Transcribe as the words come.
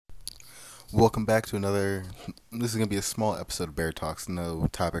Welcome back to another. This is gonna be a small episode of Bear Talks. No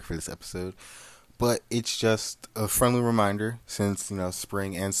topic for this episode, but it's just a friendly reminder since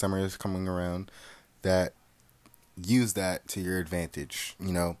spring and summer is coming around that use that to your advantage.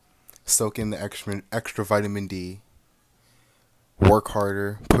 Soak in the extra vitamin D. Work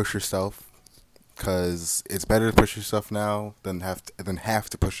harder, push yourself, because it's better to push yourself now than have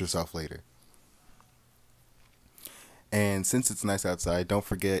to push yourself later. And since it's nice outside, don't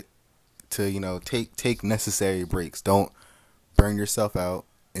forget to take necessary breaks. Don't burn yourself out.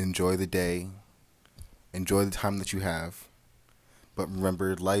 Enjoy the day. Enjoy the time that you have. But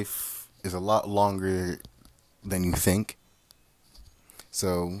remember, life is a lot longer than you think.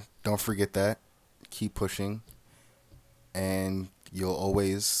 So don't forget that. Keep pushing, and you'll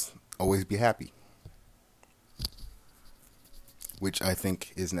always be happy, which I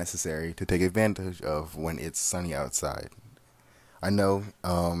think is necessary to take advantage of when it's sunny outside. I know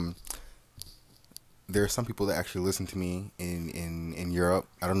there are some people that actually listen to me in Europe.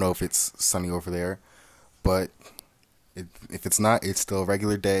 I don't know if it's sunny over there, but if it's not, it's still a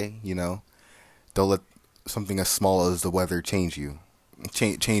regular day. Don't let something as small as the weather change you.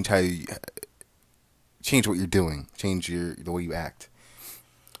 Change how you change what you're doing. Change the way you act.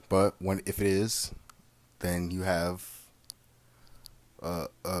 But if it is, then you have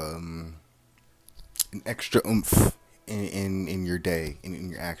an extra oomph in your day, in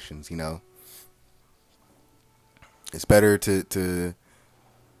your actions. It's better to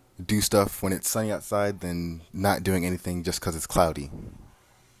do stuff when it's sunny outside than not doing anything just because it's cloudy.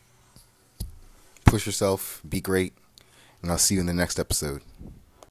 Push yourself, be great, and I'll see you in the next episode.